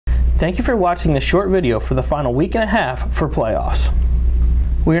Thank you for watching this short video for the final week and a half for playoffs.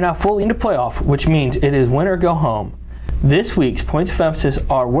 We are now fully into playoff, which means it is win or go home. This week's points of emphasis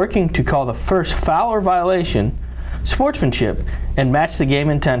are working to call the first foul or violation, sportsmanship, and match the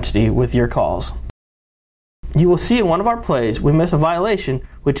game intensity with your calls. You will see in one of our plays we miss a violation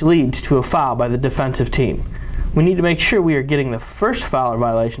which leads to a foul by the defensive team. We need to make sure we are getting the first foul or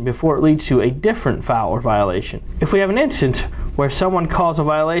violation before it leads to a different foul or violation. If we have an instance where someone calls a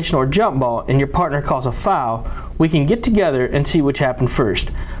violation or jump ball and your partner calls a foul, we can get together and see which happened first.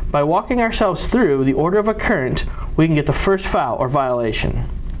 By walking ourselves through the order of occurrence, we can get the first foul or violation.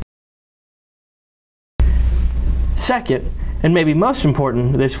 Second, and maybe most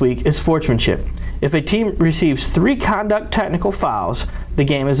important this week, is sportsmanship. If a team receives 3 conduct technical fouls, the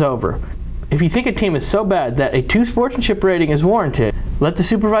game is over. If you think a team is so bad that a 2 sportsmanship rating is warranted, let the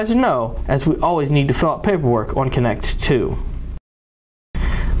supervisor know, as we always need to fill out paperwork on Connect 2.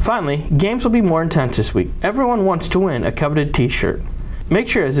 Finally, games will be more intense this week. Everyone wants to win a coveted t-shirt. Make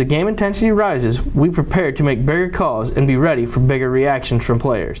sure as the game intensity rises, we prepare to make bigger calls and be ready for bigger reactions from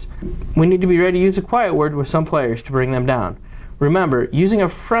players. We need to be ready to use a quiet word with some players to bring them down. Remember, using a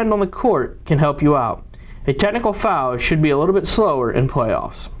friend on the court can help you out. A technical foul should be a little bit slower in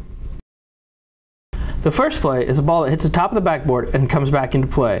playoffs. The first play is a ball that hits the top of the backboard and comes back into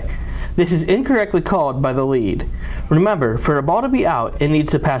play. This is incorrectly called by the lead. Remember, for a ball to be out, it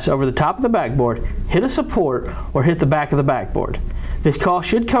needs to pass over the top of the backboard, hit a support, or hit the back of the backboard. This call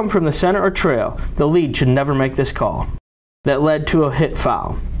should come from the center or trail. The lead should never make this call. That led to a hit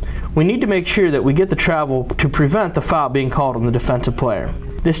foul. We need to make sure that we get the travel to prevent the foul being called on the defensive player.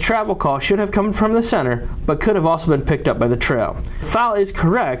 This travel call should have come from the center, but could have also been picked up by the trail. The foul is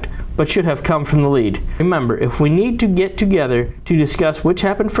correct, but should have come from the lead. Remember, if we need to get together to discuss which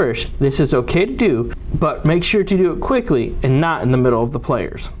happened first, this is okay to do, but make sure to do it quickly and not in the middle of the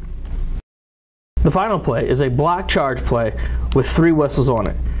players. The final play is a block charge play with 3 whistles on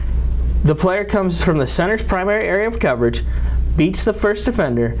it. The player comes from the center's primary area of coverage, beats the first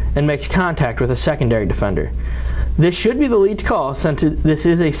defender, and makes contact with a secondary defender. This should be the lead's call since this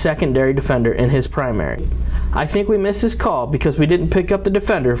is a secondary defender in his primary. I think we missed this call because we didn't pick up the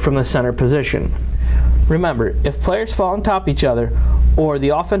defender from the center position. Remember, if players fall on top of each other, or the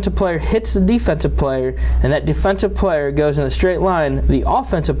offensive player hits the defensive player, and that defensive player goes in a straight line the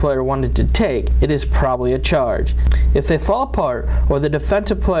offensive player wanted to take, it is probably a charge. If they fall apart, or the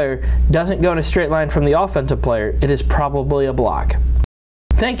defensive player doesn't go in a straight line from the offensive player, it is probably a block.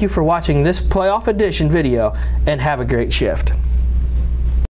 Thank you for watching this playoff edition video, and have a great shift.